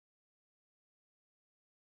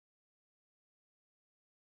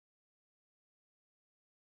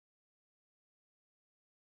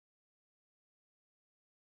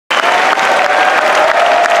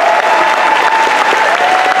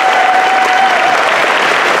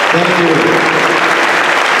Thank you.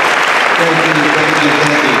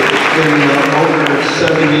 It's been over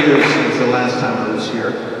 7 years since the last time I was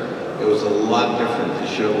here. It was a lot different. The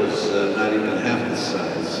show was not even half the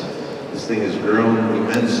size. This thing has grown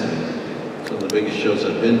immensely. It's one of the biggest shows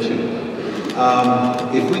I've been to.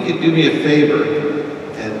 If we could do me a favor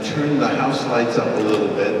and turn the house lights up a little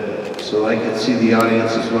bit so I can see the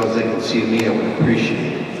audience as well as they can see me, I would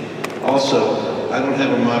appreciate it. Also, I don't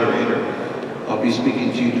have a moderator. I'll be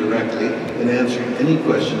speaking to you directly and answering any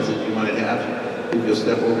questions that you might have if you'll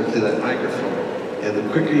step over to that microphone. And the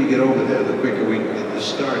quicker you get over there, the quicker we can get this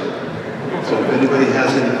started. So if anybody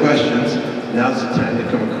has any questions, now's the time to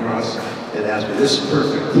come across and ask me. This is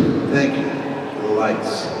perfect. Thank you for the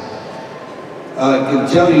lights. I can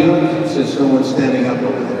tell you, since no one's standing up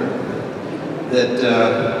over there, that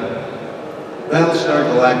Battlestar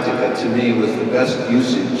Galactica to me was the best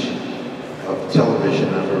usage of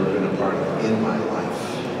television I've ever been a part of in my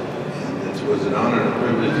life. And it was an honor and a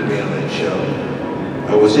privilege to be on that show.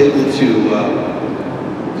 I was able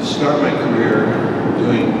to start my career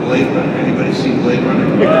doing Blade Runner. Anybody seen Blade Runner?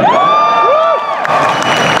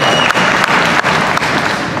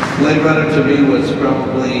 Blade Runner to me was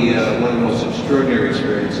probably one of the most extraordinary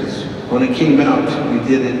experiences. When it came out, we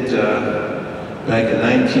did it back in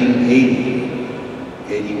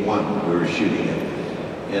 1980, 81, we were shooting it.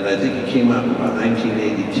 And I think it came out in about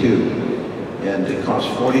 1982, and it cost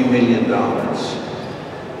 $40 million.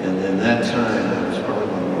 And in that time, it was probably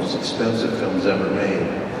one of the most expensive films ever made.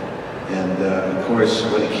 And of course,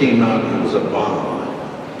 when it came out, it was a bomb.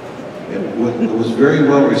 It was very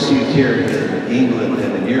well received here in England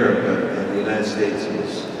and in Europe, but in the United States, it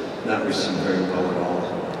was not received very well at all.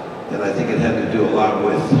 And I think it had to do a lot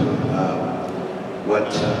with what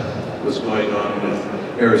was going on with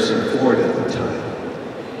Harrison Ford at the time.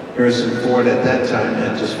 Harrison Ford at that time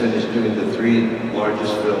had just finished doing the 3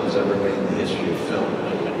 largest films ever made in the history of film.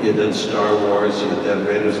 He had done Star Wars, he had done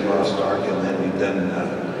Raiders of the Lost Ark, and then he'd done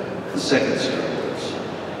the second Star Wars.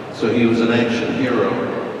 So he was an action hero,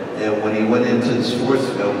 and when he went into his 4th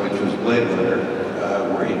film, which was Blade Runner,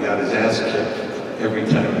 where he got his ass kicked every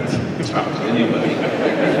time he talked to anybody,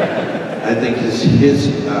 I think his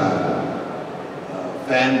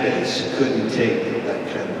fan base couldn't take that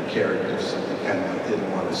kind of character, so they kind of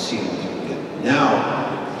didn't want to see him.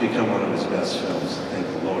 Now, it's become one of his best films, thank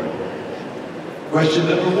the Lord. Question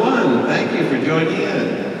number 1, thank you for joining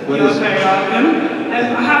in. You're very welcome.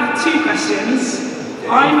 I have 2 questions. Okay.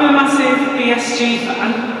 I'm a massive BSG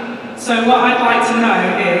fan, so what I'd like to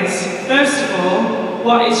know is, first of all,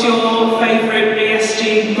 what is your favourite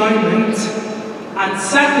BSG moment? And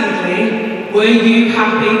secondly, were you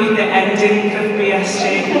happy with the ending of BSG?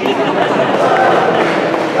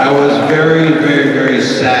 I was very, very, very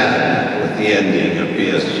sad with the ending of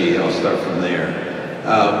BSG. I'll start from there.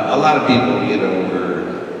 A lot of people, you know,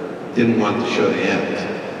 didn't want the show to end.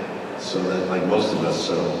 So that, like most of us,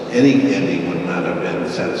 so any ending would not have been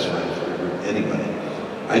satisfying for anybody.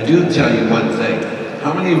 I do tell you one thing.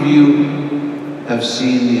 How many of you have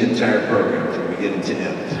seen the entire program from beginning to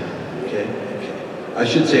end? Okay? I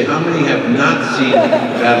should say, how many have not seen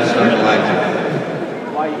Battlestar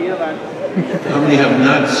Galactica? Why hear that? How many have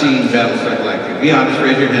not seen Battlestar Galactica? Be honest,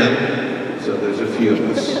 raise your hand. So there's a few of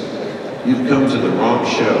us. You've come to the wrong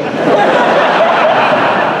show.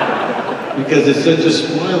 Because it's such a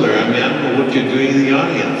spoiler. I mean, I don't know what you're doing in the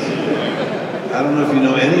audience. I don't know if you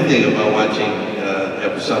know anything about watching an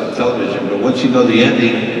episode of television, but once you know the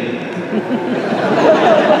ending,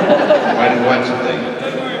 why do you watch the thing?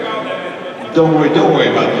 Don't worry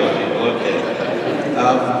about those people, okay.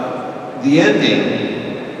 The ending,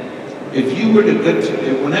 if you were to,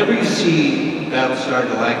 whenever you see Battlestar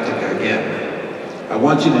Galactica again, I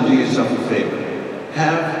want you to do yourself a favor.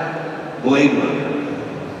 Have Blade Runner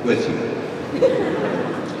with you.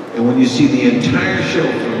 And when you see the entire show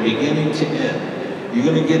from beginning to end, you're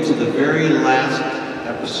going to get to the very last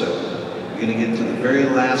episode. You're going to get to the very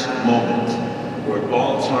last moment where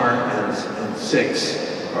Baltar and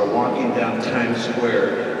 6 are walking down Times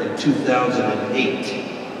Square in 2008.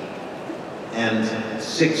 And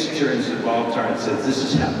 6 turns to Baltar and says, "This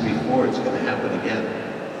has happened before, it's going to happen again."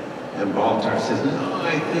 And Baltar says, "No,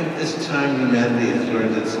 I think this time humanity has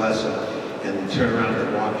learned its lesson." And they turn around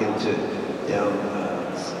and walk down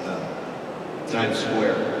Times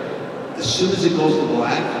Square. As soon as it goes to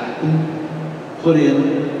black, put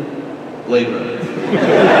in Blade Runner.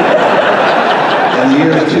 And the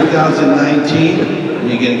year of 2019,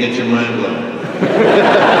 you're going to get your mind blown.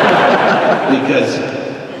 Because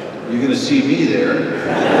you're going to see me there.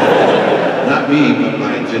 Not me, but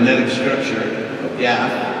my genetic structure of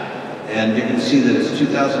Gaff. And you can see that it's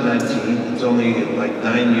 2019. It's only like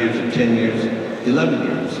 9 years or 10 years, 11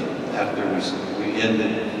 years after we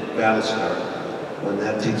ended Battlestar, when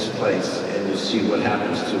that takes place, and you'll see what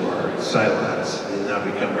happens to our Cylons. They now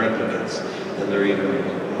become replicants, and they're even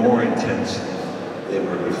more intense than they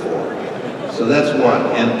were before. So that's one.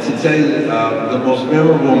 And to tell you the most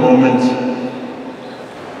memorable moment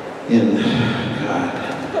in, God,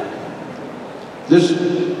 this,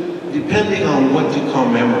 depending on what you call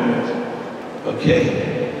memorable,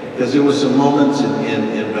 okay? Because there was some moments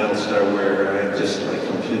in Battlestar where I just like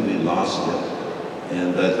completely lost it.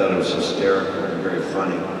 And I thought it was hysterical and very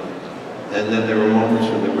funny. And then there were moments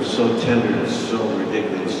when they were so tender and so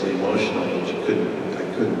ridiculously emotional that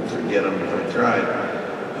I couldn't forget them if I tried.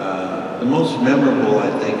 The most memorable,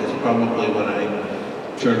 I think, is probably when I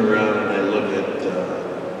turn around and I look at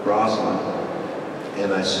Rosalind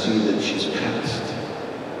and I see that she's passed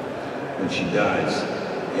when she dies.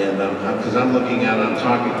 And because I'm looking out, I'm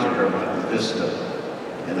talking to her about the vista,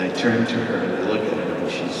 and I turn to her and I look at her and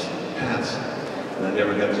she's passed. And I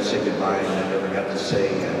never got to say goodbye, and I never got to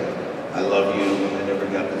say, I love you, and I never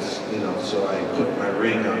got this, you know, so I put my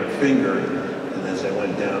ring on her finger, and as I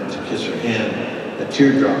went down to kiss her hand, a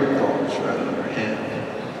teardrop falls right on her hand.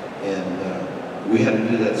 And we had to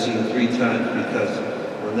do that scene 3 times because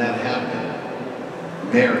when that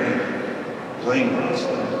happened, Mary, playing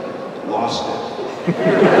Rosalind, lost it.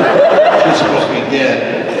 She's supposed to be dead,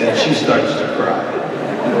 and she starts to cry.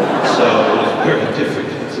 So it was very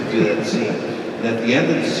difficult to do that scene. And at the end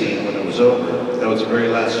of the scene, when it was over, that was the very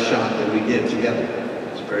last shot that we did together.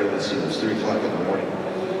 It was the very last scene. It was 3 o'clock in the morning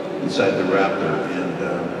inside the Raptor.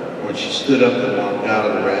 And when she stood up and walked out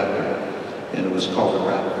of the Raptor, and it was called the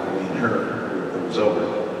Raptor, me and her, it was over,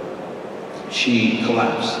 she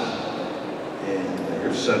collapsed. And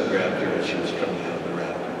her son grabbed her as she was coming out of the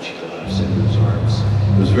Raptor, and she collapsed into his arms.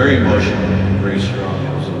 It was very emotional and very strong.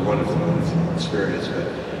 It was a wonderful, wonderful experience. But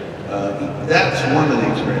that's one of the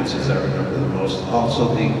experiences I remember the most.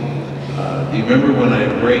 Also, do you remember when I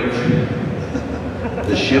break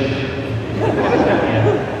the ship?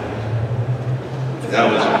 That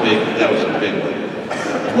was a big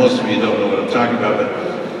one. Most of you don't know what I'm talking about,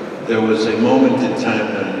 but there was a moment in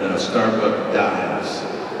time when Starbuck dies,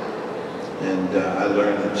 and I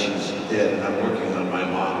learned that she's dead, and I'm working on my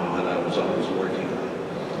model that I was always working on.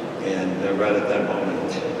 And right at that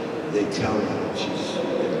moment, they tell me that she's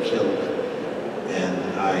been killed,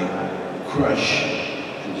 and I crush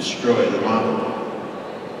and destroy the model.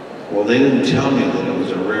 Well, they didn't tell me that it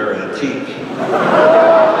was a rare antique.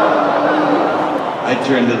 I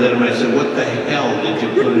turned to them and I said, what the hell did you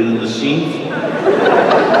put it in the scene for?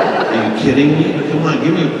 Are you kidding me? Come on,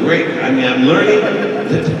 give me a break. I mean, I'm learning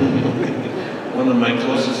that one of my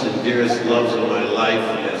closest and dearest loves of my life,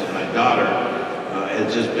 as my daughter,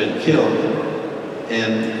 has just been killed.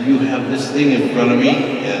 And you have this thing in front of me,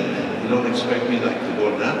 and you don't expect me like to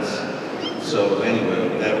go nuts. So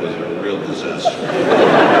anyway, that was a real disaster.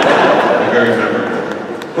 Very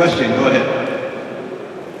memorable. Question, go ahead.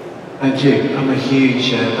 Thank you. I'm a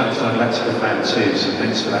huge Battlestar Galactica fan too, so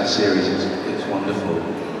thanks for that series. It's wonderful.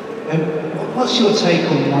 What's your take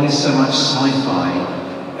on why so much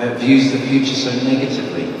sci-fi views the future so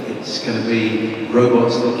negatively? It's going to be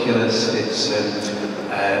robots that kill us. It's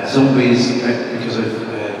zombies because of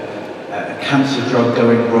a cancer drug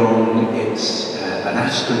going wrong. It's an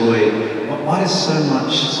asteroid. Why does so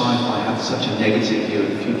much sci-fi have such a negative view of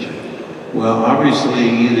the future? Well, obviously,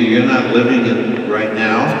 either you're not living it right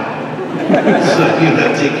now, so you're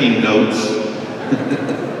not taking notes.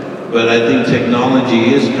 But I think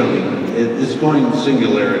technology is coming. It's going,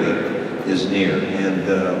 singularity is near. And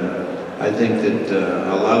I think that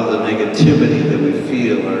a lot of the negativity that we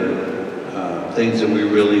feel are things that we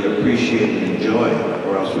really appreciate and enjoy,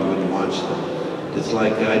 or else we wouldn't watch them. It's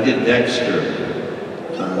like I did Dexter,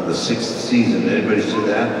 the 6th season. Anybody see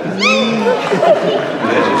that? You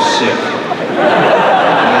guys are sick. You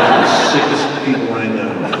guys are the sickest people I know.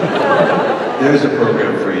 There's a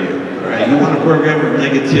program for you, all right? You want a program of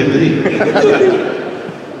negativity?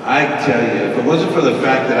 I tell you, if it wasn't for the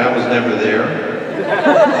fact that I was never there,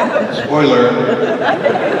 spoiler,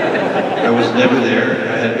 I was never there.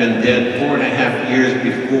 I had been dead 4.5 years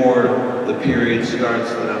before the period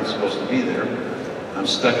starts that I'm supposed to be there. I'm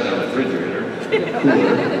stuck in a refrigerator,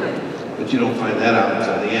 cooler, but you don't find that out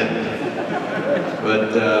until the end.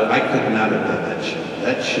 But I could not have done that show.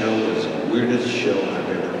 That show was the weirdest show I've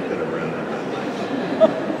ever been around in my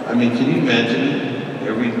life. I mean, can you imagine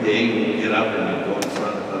every day you get up and you go in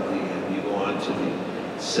front of and you go onto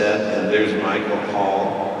the set and there's Michael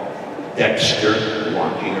Hall, Dexter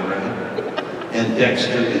walking around, and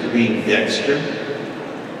Dexter is being Dexter.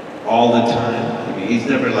 all the time. I mean, he's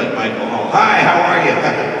never like Michael Hall. Hi, how are you?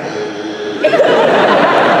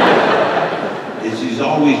 He's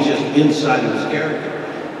always just inside of his character.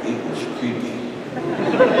 It was creepy.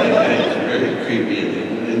 That guy is very creepy.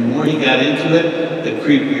 And the more he got into it, the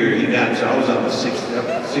creepier he got. So I was on the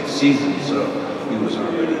sixth season, so he was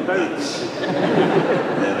already nuts.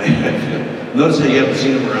 And notice how you haven't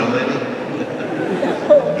seen him around lately?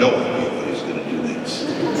 No idea what he's going to do next.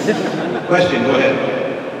 Question, go ahead.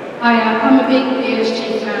 I'm a big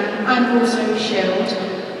BSG fan and also S.H.I.E.L.D.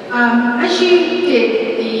 As you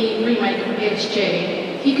did the remake of BSG,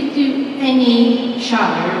 if you could do any show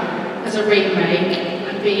as a remake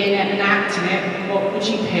and be in it and act in it, what would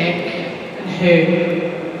you pick and who?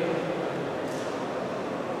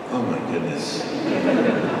 Oh my goodness.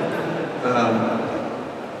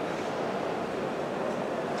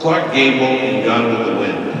 Clark Gable in Gone with the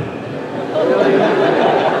Wind.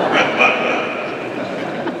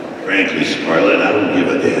 Frankly, Scarlett, I don't give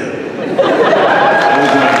a damn. I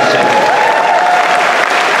was going to say.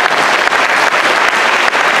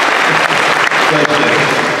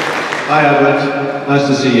 Hi, Edward. Nice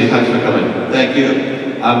to see you. Thanks for coming. Thank you.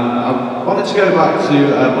 I wanted to go back to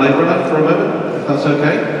Blade Runner for a moment, if that's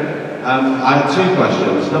okay. I had two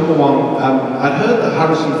questions. Number one, I'd heard that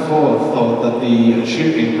Harrison Ford thought that the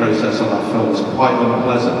shooting process on that film was quite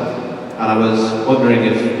unpleasant, and I was wondering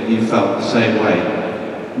if you felt the same way.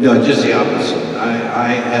 No, just the opposite. I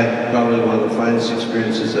had probably one of the finest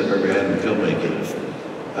experiences I've ever had in filmmaking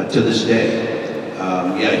to this day.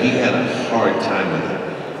 Yeah, he had a hard time with it.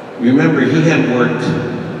 Remember, he had worked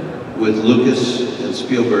with Lucas and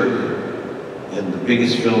Spielberg in the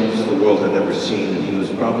biggest films the world had ever seen, and he was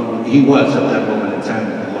at that moment in time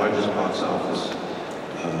the largest box office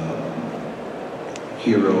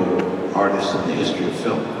hero artist in the history of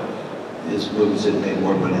film. His movies had made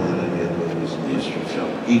more money than any other movies in the history of film.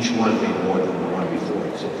 Each one made more than the one before.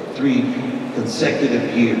 So for 3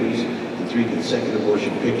 consecutive years, and 3 consecutive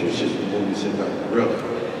motion pictures, his movies had gone the roof.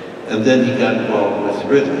 And then he got involved with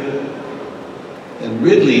Ridley. And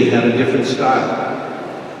Ridley had a different style.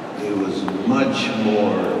 He was much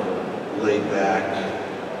more laid back,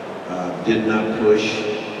 did not push,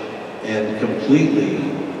 and completely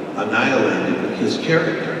annihilated his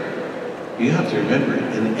character. You have to remember,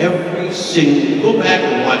 in every single, go back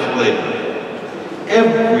and watch Blade Runner.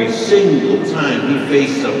 Every single time he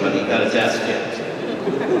faced somebody, he got his ass kicked.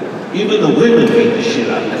 Even the women beat the shit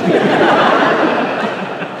out of him.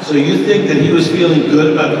 So you think that he was feeling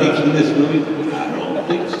good about making this movie? I don't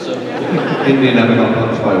think so. Indy never got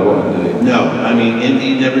punched by a woman, did he? No, I mean,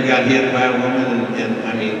 Indy never got hit by a woman, and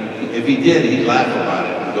I mean, if he did, he'd laugh about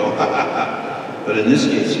it and go, ha ha ha. But in this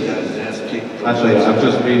case, he got his ass kicked. Actually, I've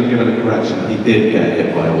just been given a correction. He did get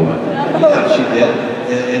hit by a woman. Yeah, she did,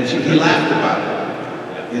 and he laughed about it.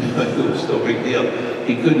 You know, it was no big deal.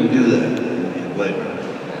 He couldn't do that in Blade Runner.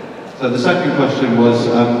 So the second question was,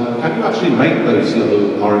 can you actually make those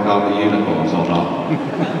little origami unicorns or not?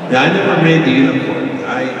 Now, I never made the unicorn.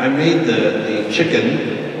 I made the chicken,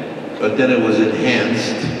 but then it was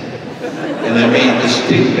enhanced, and I made the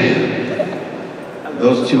stick man.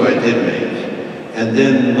 Those two I did make. And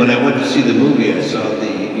then when I went to see the movie, I saw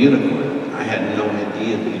the unicorn. I had no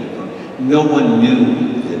idea the unicorn. No one knew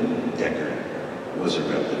that Deckard was a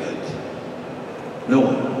replicant. No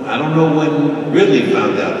one. I don't know when Ridley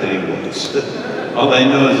found out that he was. All I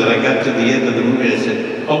know is that I got to the end of the movie and I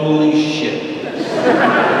said, holy shit.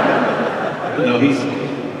 You know, he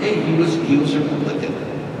was a replicant.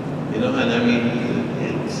 You know, and I mean,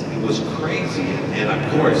 it was crazy. And of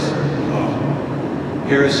course,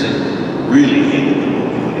 Harrison really hated the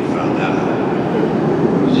movie when he found out.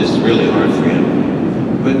 It was just really hard for him.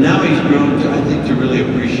 But now he's grown to, I think, to really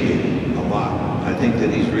appreciate it a lot. I think that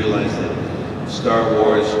he's realized that Star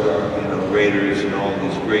Wars, Raiders, and all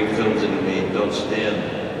these great films that he made don't stand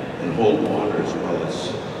and hold water as well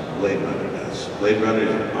as Blade Runner does. Blade Runner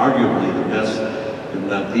is arguably the best, if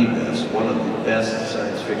not the best, one of the best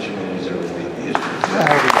science fiction movies ever made in the history of film.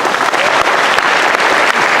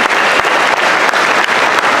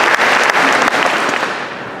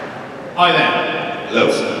 Hi there. Hello.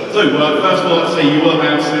 So, first of all, I'd say you are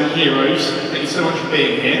absolute heroes. Thank you so much for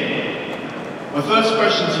being here. My first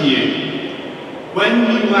question to you.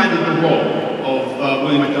 When you landed the role of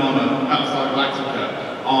William McDonough, Battlestar Galactica,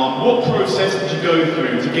 what process did you go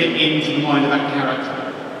through to get into the mind of that character?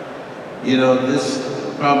 You know, this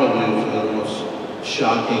probably was one of the most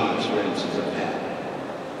shocking experiences I've had.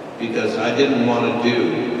 Because I didn't want to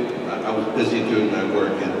I was busy doing my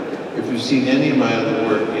work, and if you've seen any of my other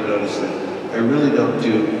work, you notice that I really don't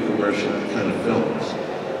do commercial kind of films.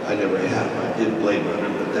 I I never have. I did Blade Runner,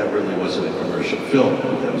 but that really wasn't a commercial film.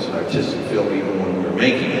 That was an artistic film. Even when we were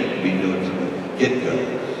making it, we knew it from the get-go.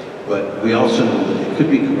 But we also knew that it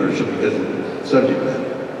could be commercial because of the subject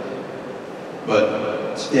matter.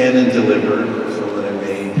 But Stand and Deliver, a film that I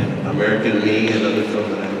made, American Me, another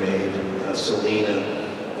film that I made, Selena,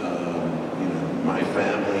 you know, My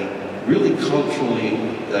Family, really culturally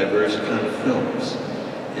diverse kind of films.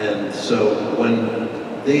 And so when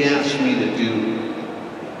they asked me to do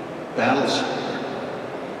Battlestar,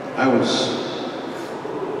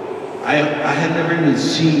 I had never even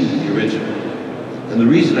seen the original. And the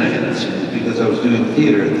reason I hadn't seen it is because I was doing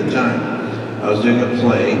theater at the time. I was doing a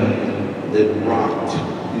play that rocked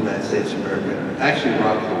the United States of America, actually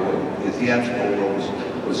rocked the world. The theatrical world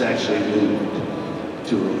was actually moved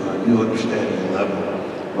to a new understanding level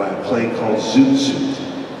by a play called Zoot Suit.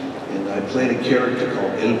 And I played a character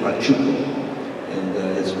called El Pachuco. And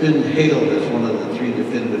it's been hailed as one of the 3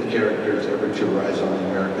 definitive characters ever to rise on the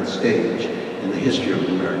American stage in the history of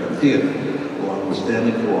American theater. Along with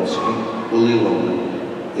Stanley Kowalski, Willie Loman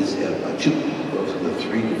is El Pachuco. Those are the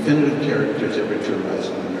 3 definitive characters ever to rise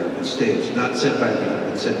on the American stage. Not said by me,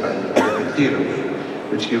 but said by the American Theater Wing,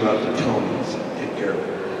 which give out the Tonys and take care of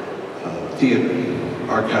theater,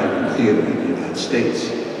 archiving theater in the United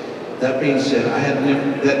States. That being said, I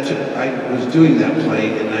was doing that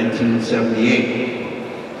play in 1978.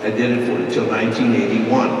 I did it until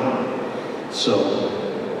 1981. So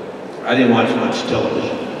I didn't watch much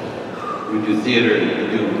television. We do theater, we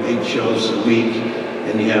do 8 shows a week,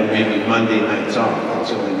 and you have maybe Monday nights off. That's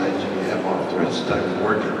the only nights you have off. The rest of the time you're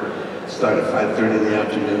working. Start at 5:30 in the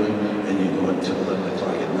afternoon, and you go until 11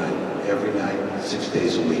 o'clock at night, every night, 6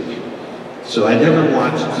 days a week. So I never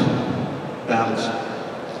watched Battlestar.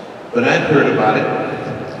 But I'd heard about it,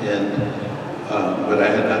 but I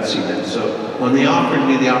had not seen it. So when they offered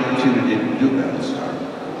me the opportunity to do Battlestar,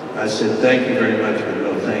 I said, thank you very much, but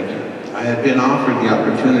no thank you. I had been offered the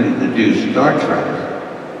opportunity to do Star Trek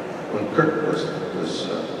when Kirk was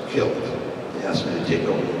killed. They asked me to take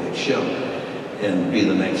over the next show and be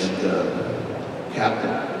the next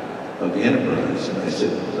captain of the Enterprise. And I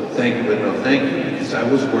said, thank you, but no thank you, because I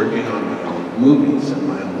was working on my own movies and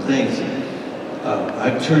my own things.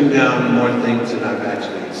 I've turned down more things than I've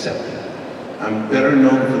actually accepted. I'm better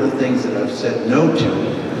known for the things that I've said no to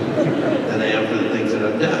than I am for the things that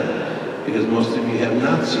I've done, because most of you have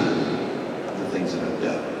not seen the things that I've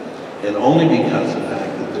done. And only because of the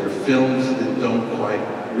fact that there are films that don't quite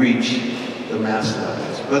reach the mass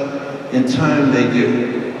levels. But in time they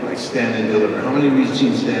do, like Stand and Deliver. How many of you have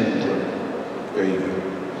seen Stand and Deliver? There you go.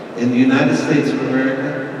 In the United States of America,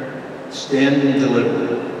 Stand and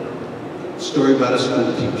Deliver, story about a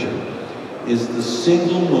school teacher, is the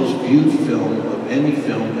single most viewed film of any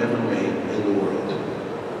film ever made in the world,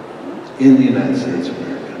 in the United States of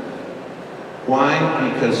America. Why?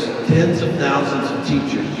 Because tens of thousands of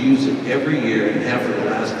teachers use it every year and have for the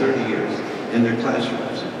last 30 years in their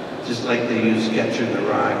classrooms, just like they use Catcher in the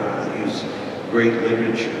Rye, or they use great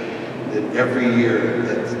literature, that every year,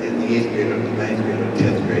 that's in the 8th grade or the 9th grade or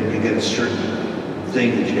 10th grade, you get a certain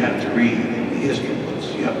thing that you have to read in the history books.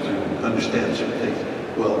 You have to understand certain things.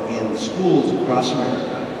 Well, in schools across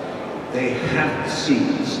America, they have to see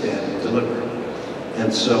Stand and Deliver.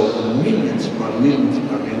 And so millions upon millions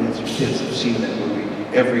upon millions of kids have seen that movie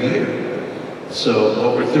every year. So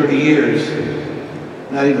over 30 years,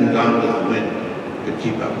 not even Gone with the Wind could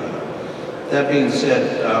keep up with it. That being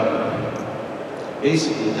said,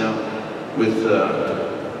 basically now, with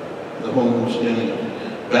the whole understanding of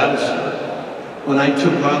Battlestar, when I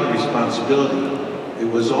took on the responsibility, it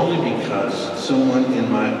was only because someone in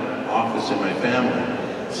my office, in my family,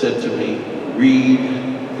 said to me, read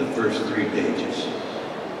the first 3 pages.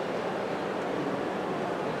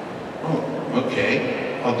 Oh,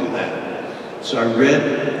 okay, I'll do that. So I read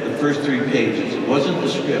the first 3 pages. It wasn't the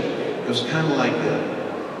script. It was kind of like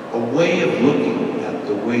a way of looking at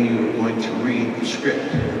the way you were going to read the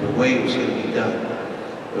script and the way it was going to be done.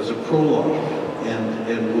 It was a prologue, and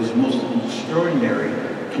it was the most extraordinary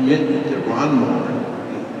commitment that Ron Moore,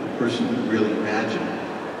 the person who really imagined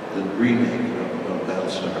the remake of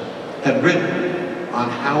Battlestar, had written on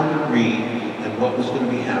how to read and what was going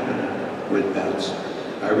to be happening with Battlestar.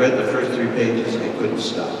 I read the first 3 pages, I couldn't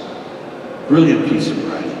stop. Brilliant piece of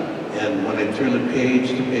writing. And when I turned the page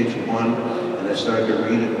to page 1, and I started to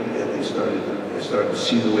read it, and I started to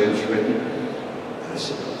see the way it was written, I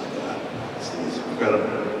said, oh my God, this thing is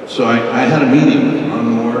incredible. So I had a meeting with Ron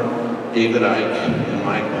Moore, David Icke, and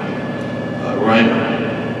Michael Reimer.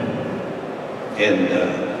 And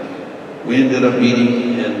we ended up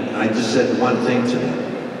meeting, and I just said one thing to them.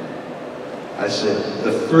 I said,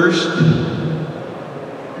 the first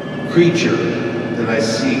creature that I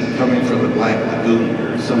see coming from the Black Lagoon,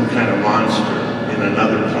 or some kind of monster in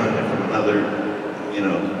another planet, from another,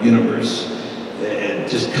 universe, it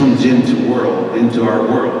just comes into our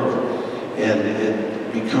world, and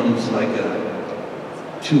it becomes like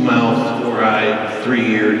a two-mouthed, four-eyed,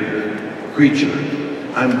 three-eared creature.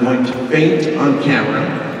 I'm going to faint on camera,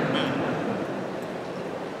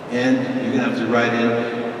 and you're gonna have to write in,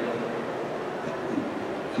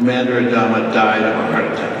 Commander Adama died of a heart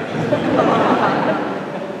attack.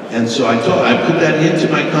 And so I put that into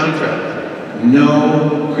my contract.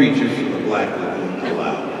 No creatures from the Black Lagoon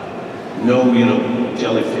allowed. No,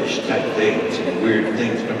 jellyfish type things, weird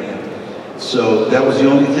things coming up. So that was the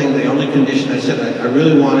only condition I said. I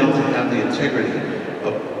really wanted to have the integrity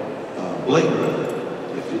of Blade Runner.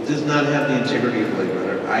 If it does not have the integrity of Blade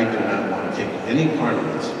Runner, I do not want to take any part of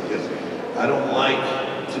this, because I don't like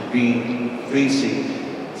to be facing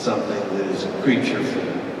something that is a creature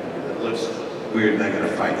that looks weird and I gotta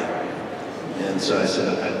fight it. And so I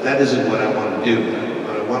said, that isn't what I want to do.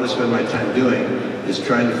 What I want to spend my time doing is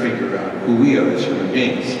trying to figure out who we are as human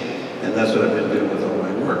beings. And that's what I've been doing with all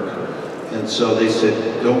my work. And so they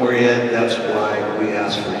said, don't worry, Ed, that's why we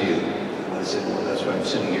asked for you. And I said, well, that's why I'm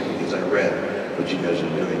sitting here, because I read what you guys are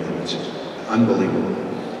doing, and it's unbelievable.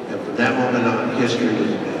 And from that moment on, history was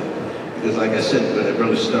made. Because like I said, when I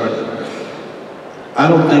really started, I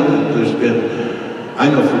don't think that I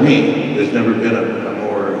know for me, there's never been a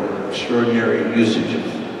more extraordinary usage of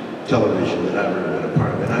television that I've ever been a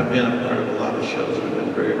part of. And I've been a part of a lot of shows that have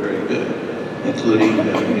been very, very good, including,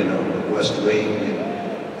 West Wing,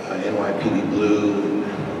 and NYPD Blue,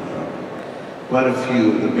 quite a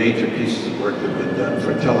few of the major pieces of work that have been done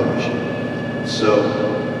for television. So,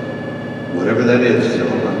 whatever that is, tell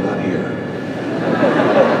them I'm not here.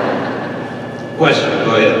 Question,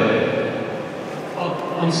 go ahead.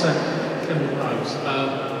 On set,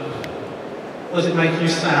 does it make you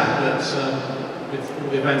sad that with all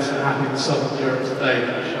the events that happen in Southern Europe today,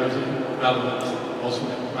 that shows that relevant wasn't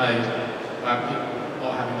made about people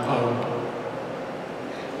not having a home,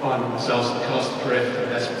 finding themselves cast adrift in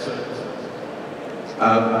desperate circumstances?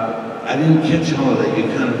 I didn't catch all of that. You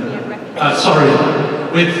kind of... sorry,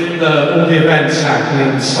 with all the events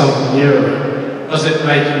happening in Southern Europe, does it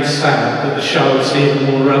make you sad that the show is even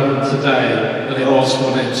more relevant today than it was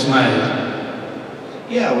when it was made?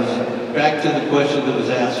 Yeah, it was back to the question that was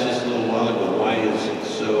asked just a little while ago. Why is it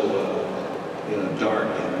so, dark,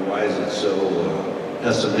 and why is it so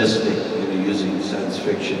pessimistic, using science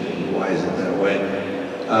fiction, and why is it that way?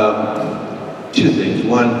 Two things.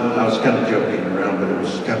 One, I was kind of joking around, but it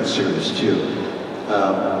was kind of serious too.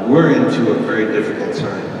 We're into a very difficult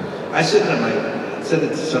time. I said it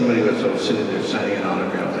to somebody who was sitting there signing an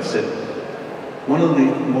autograph. I said, one of the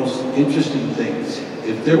most interesting things,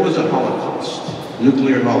 if there was a Holocaust,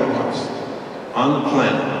 nuclear Holocaust, on the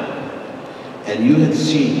planet, and you had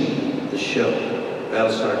seen the show,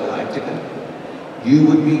 Battlestar Galactica, you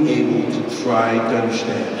would be able to try to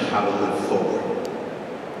understand how to live forward.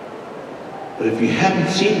 But if you haven't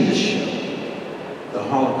seen this show, the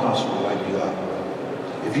Holocaust will wipe you out.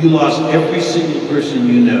 If you lost every single person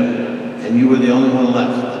you know, and you were the only one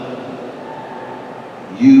left,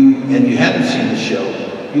 and you hadn't seen the show,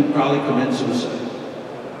 you'd probably commit suicide.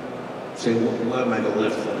 Say, what am I going to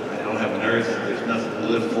live for? I don't have an earth, there's nothing to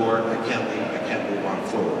live for, I can't move on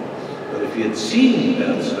forward. But if you had seen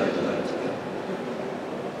Battlestar Galactica,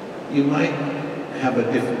 you might have a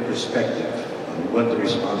different perspective on what the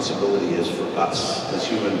responsibility is for us as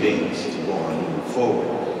human beings to go on and move forward.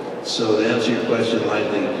 So to answer your question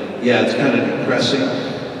lightly, yeah, it's kind of depressing,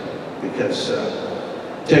 because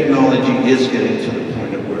technology is getting to the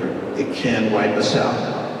point of where it can wipe us out,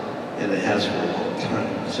 and it has for a long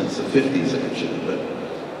time, since the 50s actually, but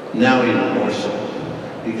now even more so.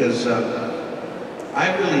 Because the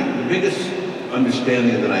biggest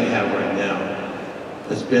understanding that I have right now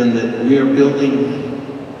has been that we are building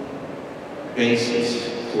bases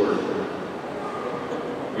for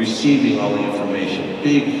receiving all the information,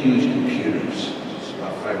 big, huge computers, it's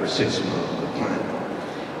about 5 or 6 of them on the planet.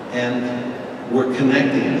 And we're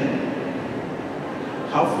connecting them.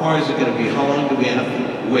 How far is it going to be? How long do we have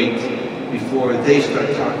to wait before they start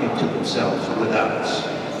talking to themselves without us?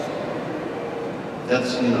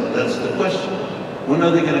 That's the question. When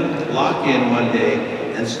are they going to lock in one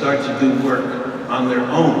day and start to do work on their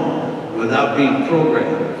own without being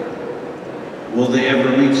programmed? Will they ever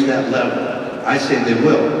reach that level? I say they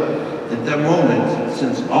will. At that moment,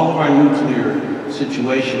 since all of our nuclear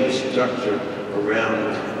situation is structured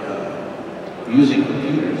around using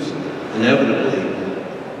computers, inevitably,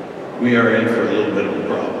 we are in for a little bit of a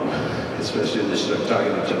problem, especially if they start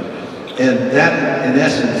talking to each other. And that, in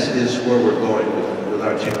essence, is where we're going with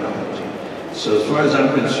our technology. So as far as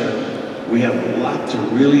I'm concerned, we have a lot to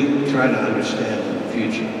really try to understand in the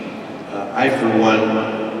future. I, for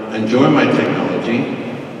one, enjoy my technology,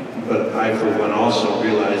 but I, for one, also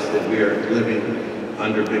realize that we are living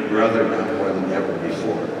under Big Brother now more than ever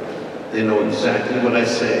before. They know exactly what I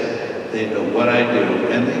say. They know what I do.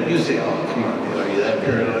 And you say, oh, come on, man, are you that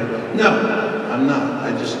paranoid? No, I'm not.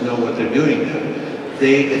 I just know what they're doing now.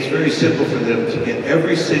 It's very simple for them to get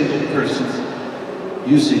every single person's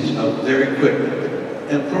usage of their equipment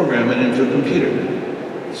and program it into a computer.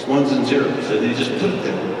 It's ones and zeros, and they just put it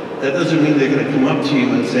there. That doesn't mean they're going to come up to you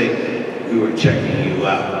and say, we were checking you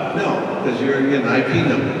out. No, because you're an IP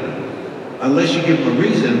number. Unless you give them a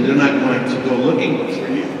reason, they're not going to go looking for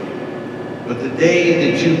you. But the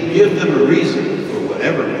day that you give them a reason, for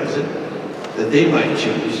whatever reason, that they might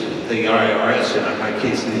choose, the IRS, in my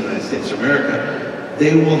case in the United States of America,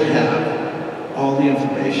 they will have all the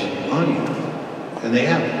information on you. And they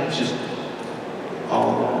have it. It's just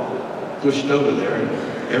all pushed over there.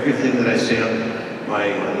 Everything that I say on my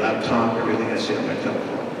laptop, everything I say on my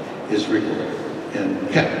telephone is recorded and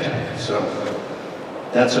kept. So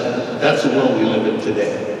that's the world we live in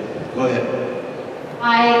today. Go ahead.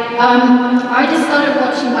 I just started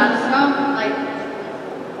watching Battlestar like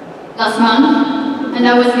last month, and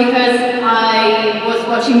that was because I was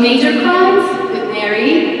watching Major Crimes with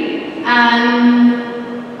Mary, and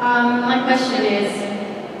my question is,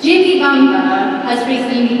 Jimmy Bamba has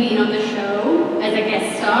recently been on the show as a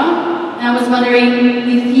guest star, and I was wondering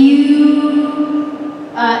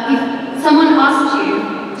if someone asked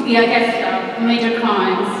you to be a guest star on Major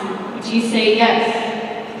Crimes, would you say yes?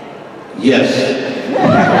 Yes.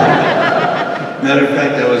 Matter of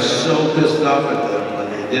fact, I was so pissed off at them when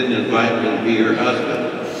they didn't invite me to be her husband,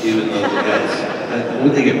 even though the guys,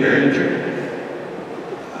 would they get Behringer?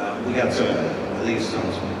 We got some, I think it's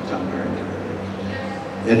Tom Behringer.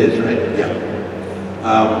 It is, right? Yeah.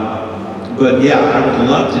 But yeah, I would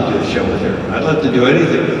love to do a show with her. I'd love to do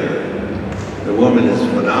anything with her. The woman is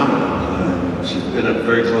phenomenal. She's been a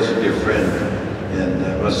very close and dear friend. And I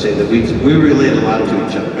must say that we relate a lot to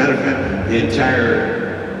each other. Matter of fact, the entire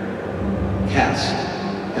cast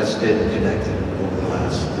has stayed connected over the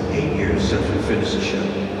last 8 years since we finished the show.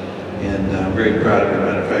 And I'm very proud of her.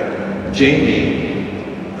 Matter of fact, Jamie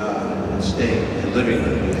staying and living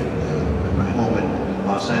with me at my home in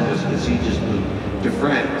Los Angeles because he just moved to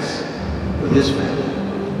France with his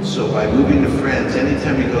family. So by moving to France,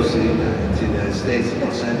 anytime he goes to the United States, in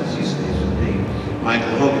Los Angeles, he stays with me.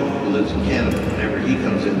 Michael Hogan, who lives in Canada, whenever he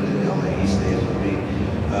comes into LA, he stays with me.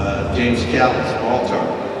 James Callis, Baltar,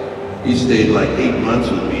 he stayed like 8 months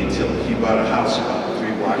with me until he bought a house about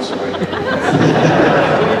 3 blocks away.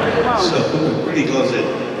 So pretty close in.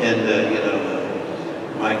 And you know,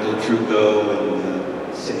 Michael Trucco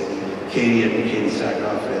and Katie and Katie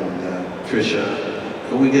Sackhoff and Trisha.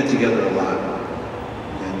 But we get together a lot,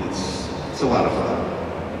 and it's a lot of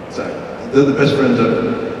fun. So they're the best friends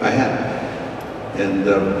I have. And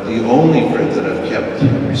the only friends that I've kept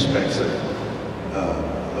in respect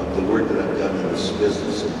of the work that I've done in this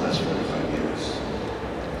business in the last 45 years.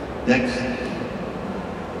 Next.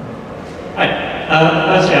 Hi.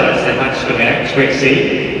 Firstly, I'd like to say thanks for coming out. It's great to see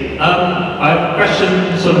you. I have a question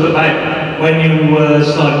sort of about when you were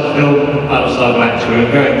starting to film Battlestar Galactica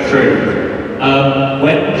and going through.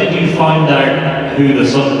 When did you find out who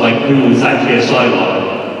was actually a Cylon?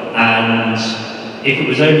 And if it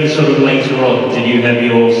was only sort of later on, did you have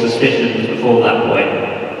your suspicions before that point?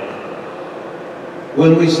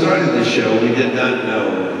 When we started the show, we did not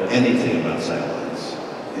know anything about Cylons,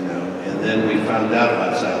 you know, and then we found out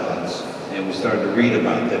about Cylons, and we started to read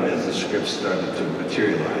about them as the script started to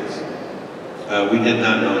materialize. We did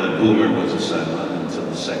not know that Boomer was a Cylon until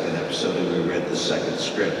the second episode, and we read the second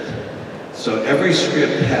script. So every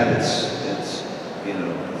script had its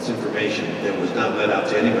information that was not let out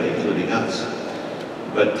to anybody, including us.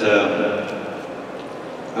 But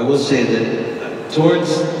I will say that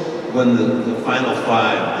towards when the final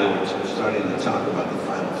 5, they were starting to talk about the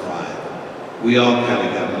final 5, we all kind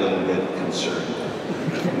of got a little bit concerned.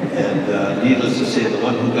 And needless to say, the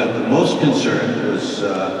one who got the most concerned was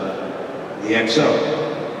the XO.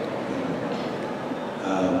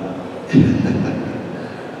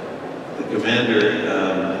 The commander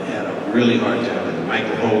had a really hard time with it.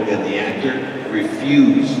 Michael Hogan, the actor,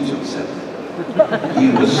 refused to accept it. He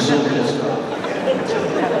was so pissed off, I can tell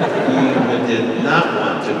you. He did not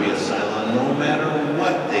want to be a Cylon, no matter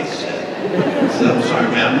what they said. He said, I'm sorry,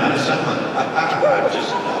 man, I'm not a Cylon. I'm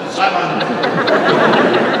just not a Cylon.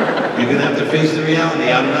 You're going to have to face the reality,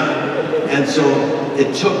 I'm not. And so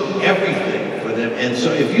it took everything for them, And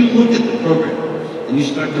so if you look at the program and you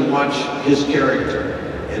start to watch his character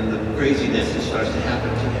and the craziness that starts to happen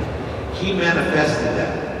to him, he manifested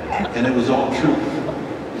that, and it was all truth.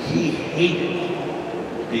 He hated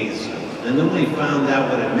being a son. And then when he found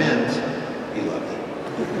out what it meant, he loved it.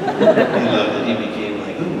 He loved it. He became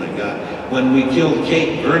like, oh my God. When we killed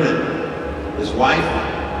Kate Vernon, his wife,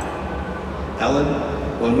 Ellen,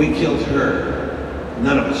 when we killed her,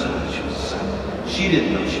 none of us knew she was a son. She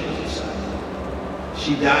didn't know she was a son.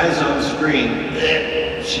 She dies on the screen,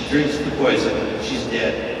 she drinks the poison, she's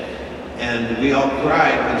dead. And we all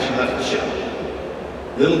cried when she left the show.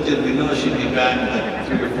 Little did we know she'd be back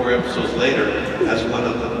like 3 or 4 episodes later as one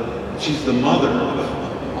of the, she's the mother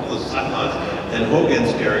of all the Cylons. And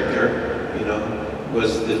Hogan's character, you know,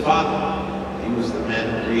 was the father. He was the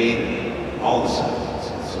man who created all the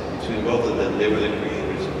Cylons. And so between both of them, they were the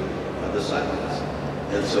creators of the Cylons.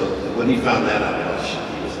 And so when he found that out,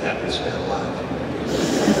 he was the happiest man alive.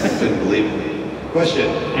 I couldn't believe it.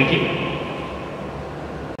 Question? Thank you.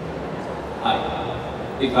 Hi.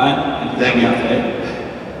 Big fan. Thank you. Today.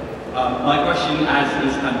 My question, as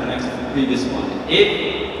is kind of connected to the previous one, if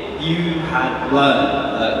you had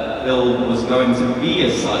learned that Bill was going to be a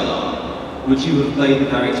Cylon, would you have played the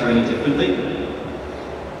character any differently?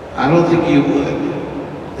 I don't think you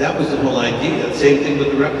would. That was the whole idea. Same thing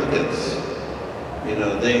with the replicants. You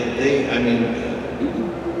know, I mean,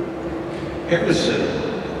 Harrison,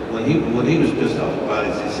 when he was pissed off about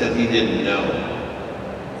it, he said he didn't know.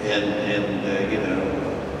 And you know,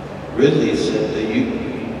 Ridley said that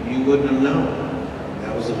you wouldn't have known.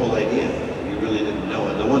 That was the whole idea. You really didn't know.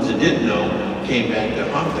 And the ones that didn't know came back to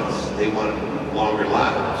haunt us. They wanted longer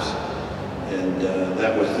lives. And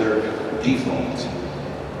that was their default.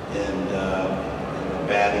 And you know,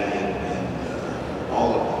 Batty and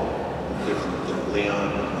all of them, different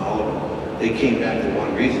Leon and all of them, they came back for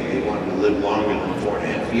one reason. They wanted to live longer than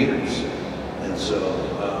 4.5 years. And so,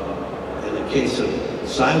 in the case of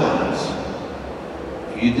Cylons,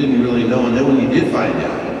 you didn't really know, and then when you did find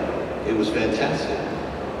out, it was fantastic.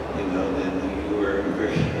 You know, then you were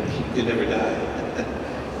very, you could never die.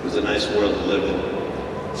 It was a nice world to live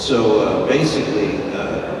in. So basically,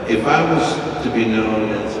 if I was to be known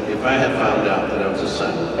as, if I had found out that I was a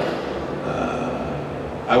Cylon,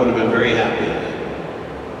 I would have been very happy,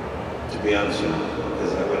 to be honest with you,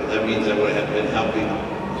 because that means I would have been helping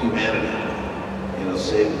humanity, you know,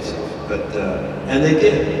 save itself. But, and they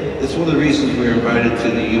did. That's one of the reasons we were invited to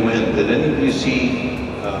the UN. Did any of you see,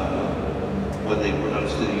 when they brought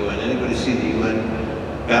us to the UN, anybody see the UN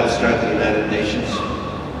Battlestar at the United Nations?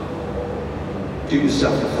 Do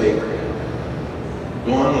yourself a favor.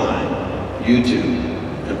 Go online, YouTube,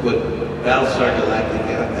 and put Battlestar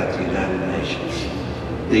Galactica at the United Nations.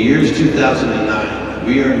 The year is 2009.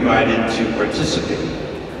 We are invited to participate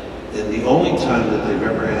in the only time that they've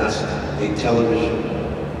ever asked a television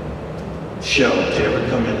show to ever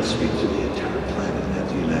come in and speak to the entire planet at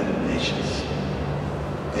the United Nations.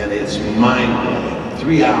 And it's mind-blowing.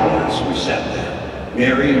 3 hours we sat there.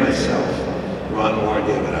 Mary, myself, Ron Moore, and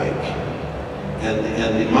David Icke.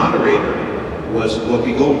 And the moderator was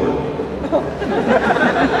Whoopi Goldberg.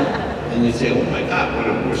 And you say, oh my God,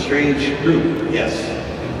 what a strange group. Yes.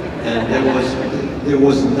 And there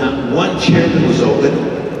was not one chair that was open.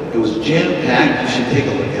 It was jam-packed. You should take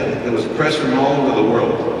a look at it. There was press from all over the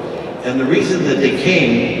world. And the reason that they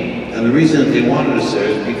came, and the reason that they wanted us there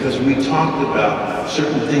is because we talked about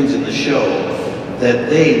certain things in the show that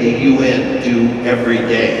they, the UN, do every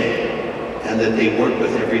day, and that they work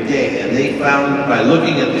with every day. And they found, by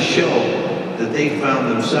looking at the show, that they found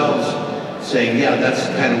themselves saying, yeah, that's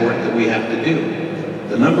the kind of work that we have to do.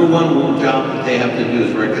 The number one job that they have to do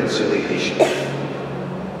is reconciliation.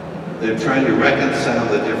 They're trying to reconcile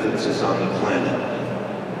the differences on the planet.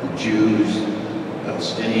 The Jews,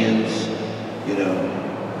 Palestinians, you know,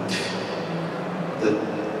 the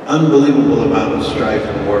unbelievable amount of strife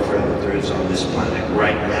and warfare that there is on this planet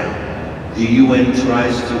right now. The UN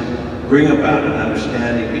tries to bring about an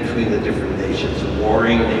understanding between the different nations,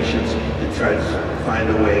 warring nations, and try to find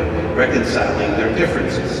a way of reconciling their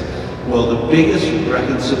differences. Well, the biggest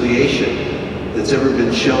reconciliation that's ever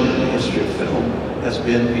been shown in the history of film has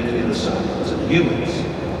been between the Cylons and the humans.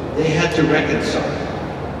 They had to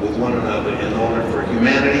reconcile with one another in order for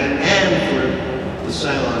humanity and for the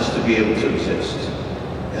Cylons to be able to exist.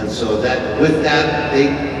 And so that, with that,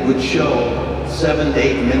 they would show 7 to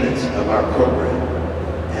 8 minutes of our program.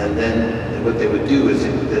 And then what they would do is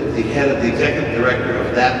that the head of the executive director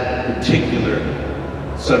of that particular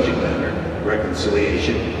subject matter,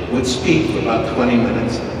 reconciliation, would speak for about 20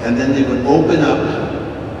 minutes, and then they would open up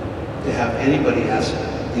to have anybody ask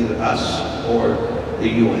either us or the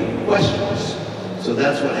UN questions. So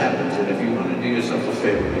that's what happens, and if you want to do yourself a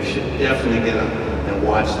favor, you should definitely get up and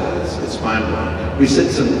watch that. It's mind-blowing. We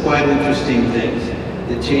said some quite interesting things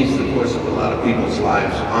that changed the course of a lot of people's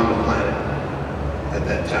lives on the planet at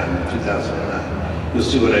that time, in 2009. You'll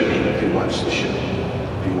see what I mean if you watch the show,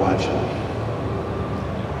 if you watch it.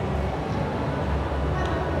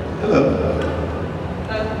 Hello.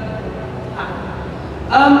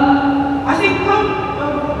 I think part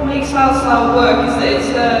of what makes Battlestar work is that it's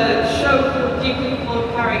a show deeply full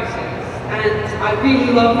of characters, and I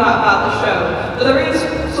really love that about the show. But there is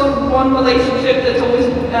sort of one relationship that's always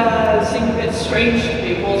seemed a bit strange to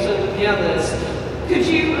me, more so than the others. Could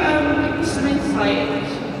you give me some insight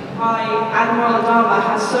into why Admiral Adama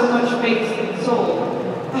has so much faith in Saul?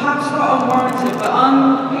 Perhaps not unwarranted, but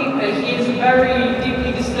on paper he is a very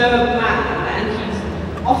deeply disturbed man, and he's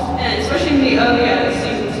often, especially in the earlier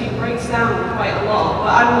seasons, he breaks down quite a lot.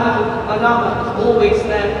 But Admiral Adama is always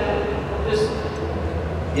there, just...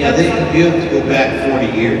 Yeah, you have to go back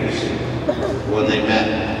 40 years when they met,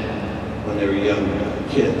 when they were young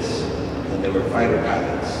kids, and they were fighter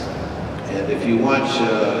pilots. And if you watch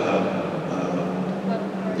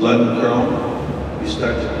Blood and Chrome, you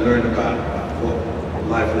start to learn about what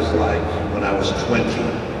life was like when I was 20,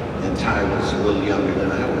 and Ty was a little younger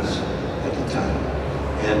than I was at the time.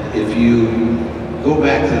 And if you go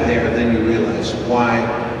back to there, then you realize why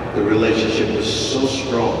the relationship was so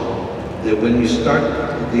strong. That when you start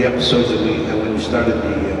the episodes that when you started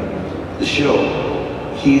the show,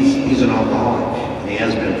 he's an alcoholic, and he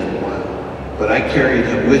has been for a while. But I carried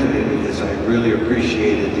him with me because I really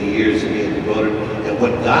appreciated the years that he had devoted and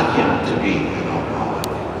what got him to be an alcoholic.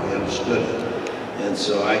 I understood it, and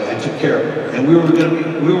so I took care of him.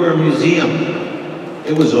 And we were a museum.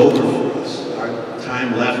 It was over for us. Our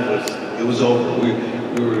time left it was over. We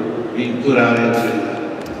were being put out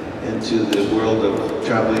into the world of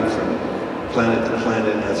traveling from planet to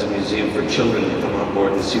planet as a museum for children to come on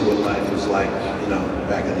board to see what life was like, you know,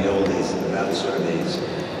 back in the old days, in the Battlestar days.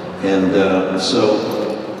 And so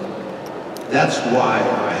that's why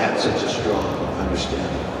I had such a strong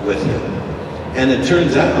understanding with him. And it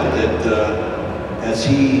turns out that as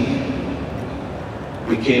he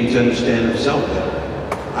became to understand himself better,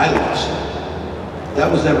 I lost him.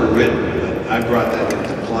 That was never written, but I brought that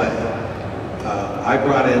into play. I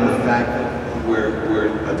brought in the fact that where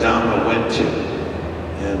Adama went to,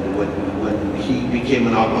 and when he became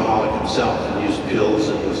an alcoholic himself and used pills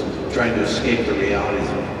and was trying to escape the realities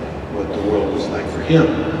of what the world was like for him,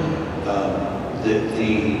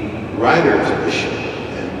 the writers of the show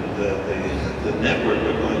and the network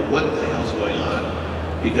were going, what the hell's going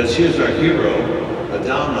on? Because here's our hero,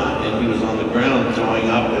 Adama, and he was on the ground throwing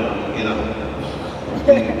up and, you know,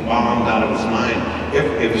 being bombed out of his mind.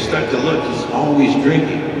 If you start to look, he's always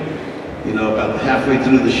drinking. You know, about halfway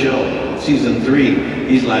through the show, season 3,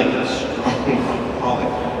 he's like a strong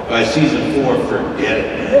alcoholic. By season 4, forget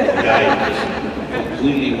it, man. The guy is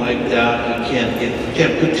completely wiped out. He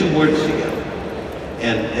can't put 2 words together.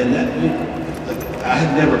 And that, like, I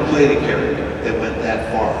had never played a character that went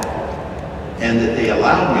that far, and that they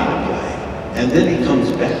allowed me to play. And then he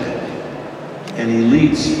comes back, and he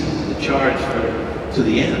leads the charge to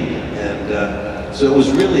the end. And so it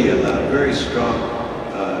was really a very strong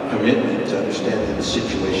commitment to understanding the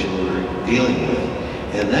situation we were dealing with.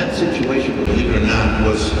 And that situation, believe it or not,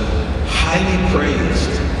 was highly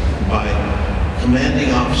praised by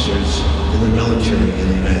commanding officers in the military in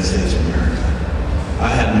the United States of America. I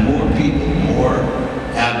had more people, more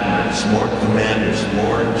admirals, more commanders,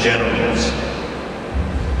 more generals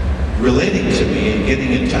relating to me and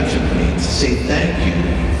getting in touch with me to say thank you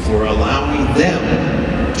for allowing them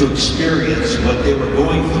to experience what they were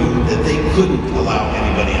going through that they couldn't allow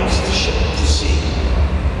anybody else to see.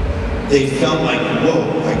 They felt like,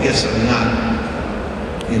 whoa, I guess I'm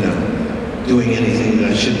not, you know, doing anything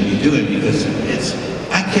that I shouldn't be doing, because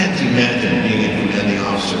I can't imagine being a commanding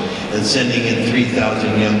officer and sending in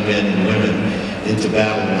 3,000 young men and women into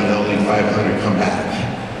battle when only 500 come back,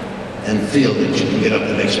 and feel that you can get up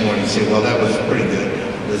the next morning and say, well, that was pretty good.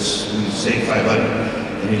 Let's say 500.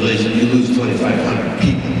 And you lose 2,500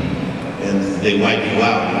 people, and they wipe you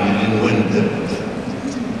out, and you didn't win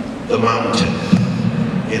the mountain.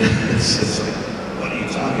 You know, it's just like, what are you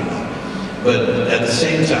talking about? But at the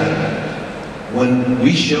same time, when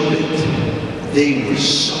we showed it, they were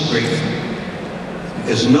so grateful,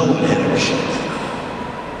 because no one had ever shown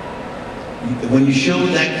it. When you show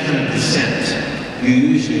that kind of descent, you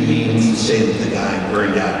usually mean to say that the guy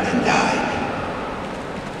burned out and died.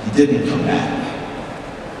 He didn't come back.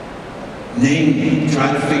 Name me,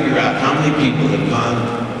 try to figure out how many people have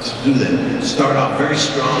gone do that. Start off very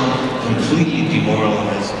strong, completely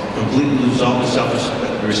demoralized, completely lose all the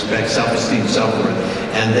self-respect, self-esteem, self-worth,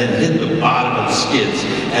 and then hit the bottom of the skids,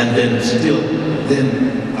 and then still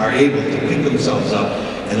are able to pick themselves up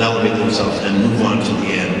and elevate themselves and move on to the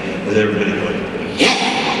end with everybody going, yeah,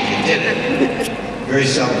 you did it. Very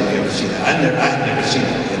seldom do you ever see that. I've never seen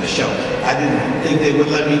it in a show. I didn't think they would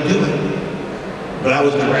let me do it, but I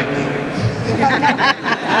was directing.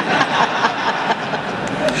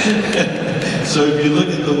 So if you look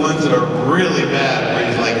at the ones that are really bad, where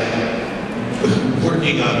he's like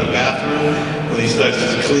working on the bathroom, when he starts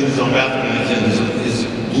to clean his own bathroom, he's in his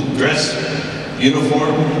blue dress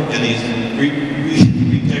uniform, and he's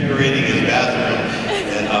redecorating his bathroom,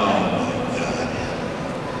 and oh my God,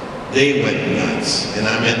 they went nuts. And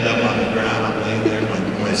I'm ended up on the ground, I'm laying there,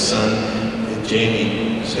 my son,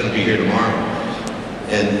 Jamie, is going to be here tomorrow,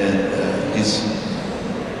 and he's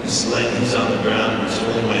on the ground, he's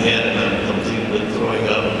holding my hand, and I'm completely throwing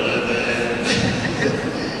up.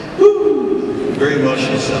 Woo! Very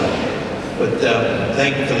emotional stuff. But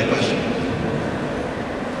thank you for the question.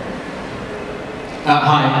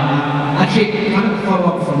 Hi. Actually, kind of follow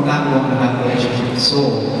up from that one about the relationship with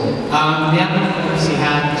Saul. The anime obviously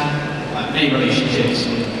had many relationships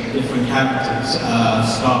with different characters,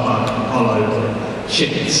 Starbuck, Apollo, the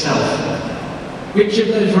ship itself. Which of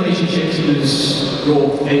those relationships was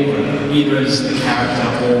your favourite, either as the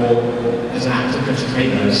character or as an actor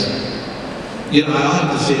portraying those? You know, I'll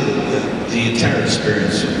have to say that the entire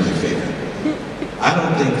experience was my favorite. I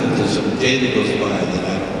don't think that there's a day that goes by that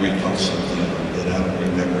I don't recall something that I don't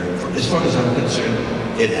remember. As far as I'm concerned,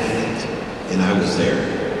 it happened, and I was there,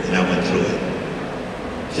 and I went through it.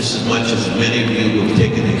 Just as much as many of you have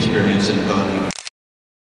taken the experience and gone,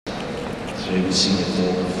 so maybe seen it 4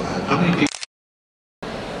 or 5.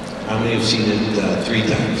 How many have seen it 3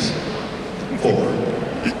 times? 4,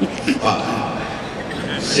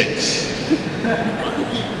 5, 6,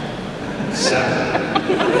 7.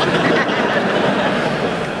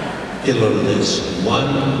 Get a load of this. One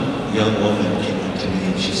young woman came up to me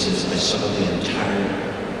and she says, I saw the entire,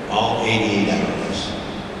 all 88 hours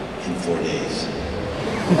in 4 days.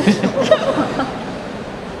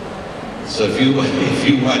 So if you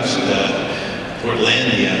watched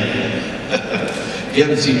Portlandia, if you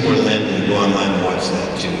haven't seen Portlandia, go online and watch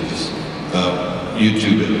that too. Just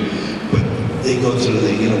YouTube it. But they go through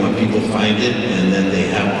the, when people find it, and then they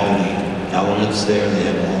have all the elements there, they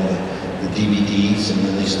have all the DVDs, and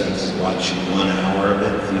then they start watching 1 hour of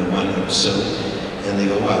it in one episode, and they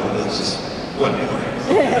go, wow, that's just 1 hour.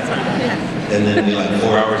 And then like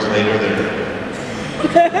 4 hours later,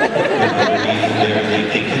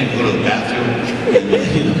 they can't even go to the bathroom,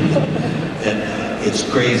 and it's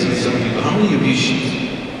crazy. Some people, how many of you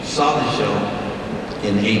saw the show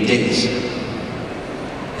in 8 days?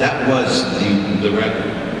 That was the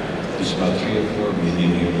record. It was about 3 or 4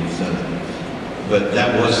 million units done. But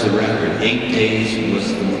that was the record. 8 days was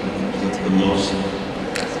the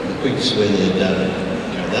quickest way they had done it.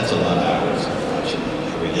 That's a lot of hours of watching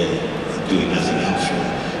every day, doing nothing else really.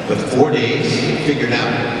 But 4 days, figured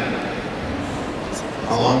out.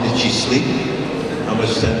 How long did she sleep? How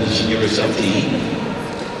much time did she give herself to eat?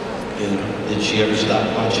 Did she ever stop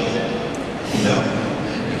watching it? No,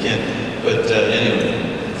 you can't. But anyway,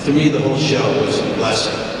 to me the whole show was a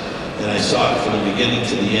blessing. And I saw it from the beginning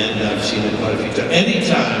to the end. I've seen it quite a few times.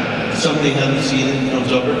 Anytime somebody hasn't seen it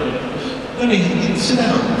comes over, let me sit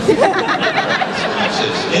down. Let's watch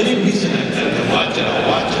this. Any reason I have to watch it, I'll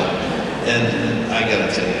watch it. And I gotta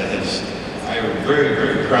tell you, I'm very,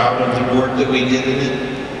 very proud of the work that we did in it,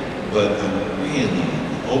 but I'm really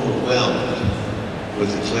overwhelmed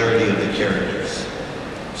with the clarity of the characters.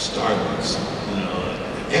 Star Wars,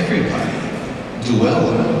 everybody,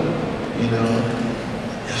 Duella,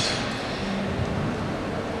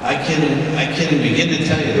 I can't even begin to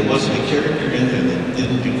tell you there wasn't a character in there that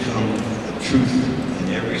didn't become a truth in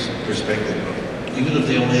every perspective of it, even if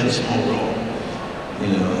they only had a small role.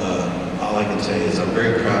 All I can say is I'm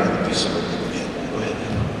very proud of the piece of work that we did. Go ahead.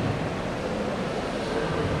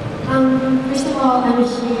 First of all, I'm a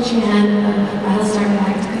huge fan of Battlestar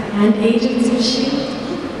Galactica and Agents of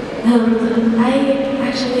S.H.I.E.L.D. I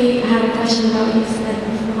actually had a question about what you said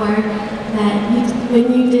before, that when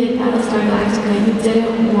you did Battlestar Galactica, you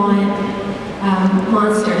didn't want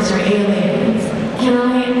monsters or aliens. Can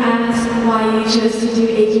I ask why you chose to do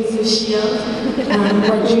Agents of S.H.I.E.L.D.?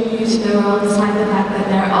 What drew you to the role, despite the fact that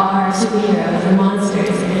there are superheroes and monsters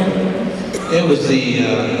and aliens? It was the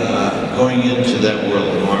going into that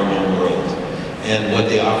world, the Marvel world, and what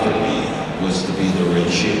they offered me was to be the real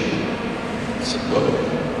S.H.I.E.L.D. I said, whoa,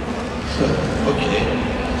 okay.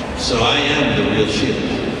 So I am the real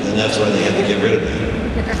S.H.I.E.L.D. and that's why they had to get rid of me.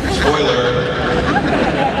 Spoiler!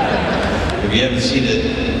 If you haven't seen it,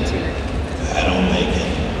 I don't make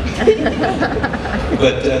it.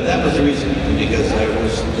 But that was the reason, because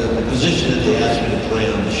the position that they asked me to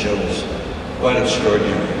play on the show was quite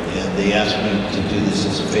extraordinary, and they asked me to do this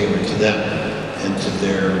as a favor to them and to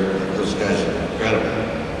those guys are incredible.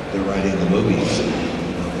 They're writing the movies, and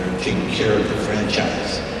they're taking care of the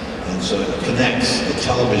franchise, and so it connects. The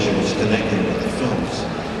television was connecting with the films,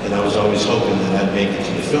 and I was always hoping that I'd make it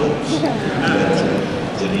to the films, but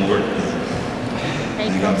it didn't work. I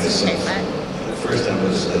got myself. At first, I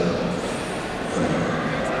was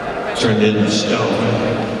turned into stone,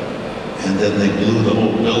 and then they blew the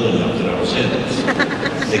whole building up that I was in.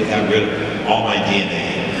 They got rid of all my DNA.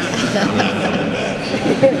 I'm not coming back.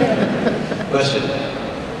 Question?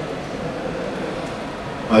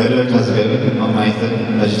 Hi, hello, how's it going? I'm Nathan.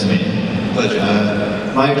 Pleasure to meet you. Pleasure.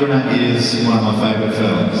 Blade Runner is one of my favourite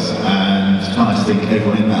films, and I kind of think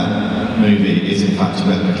everyone in that movie is in fact a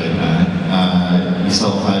replicant man.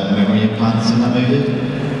 Yourself had memory implants in that movie?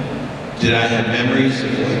 Did I have memories?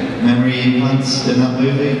 Memory implants in that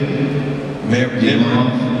movie?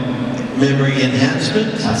 Memory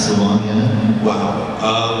enhancement? That's the one, yeah. Wow.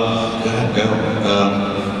 God, no.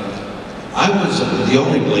 I was the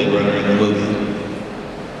only Blade Runner in the movie.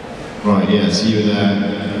 Right, yeah, so you were there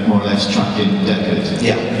more or less tracking Deckard.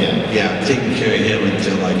 Yeah, taking care of him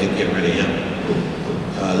until I could get rid of him.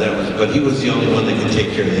 But he was the only one that could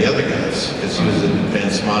take care of the other guys, because he was an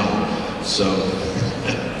advanced model. So,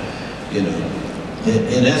 in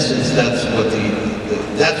essence, that's what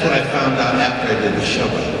I found out after I did the show,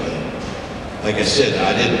 by the way. Like I said,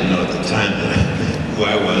 I didn't know at the time who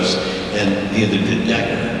I was, and neither did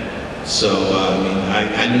Deckard. So,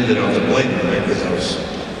 I knew that I was a Blade Runner because I was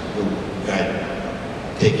the guy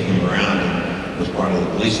taking him around and was part of the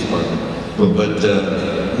police department. But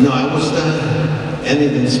no, I was not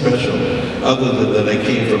anything special, other than that I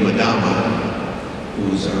came from Madama, who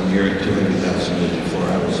was on the earth 200,000 years before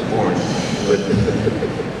I was born. But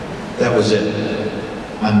that was it.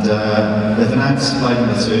 And they've announced Blade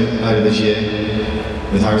Runner 2 earlier this year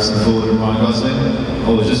with Harrison Ford and Ryan Gosling. I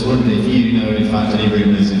was just wondering if you know, in fact, any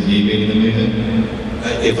rumours of you being in the movie?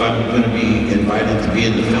 If I'm going to be invited to be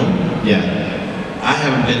in the film? Yeah. I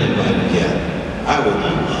haven't been invited yet. I would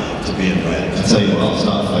love to be invited. I'll tell you what, I'll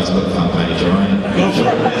start a Facebook fan page, alright? Go for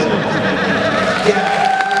it. Yeah.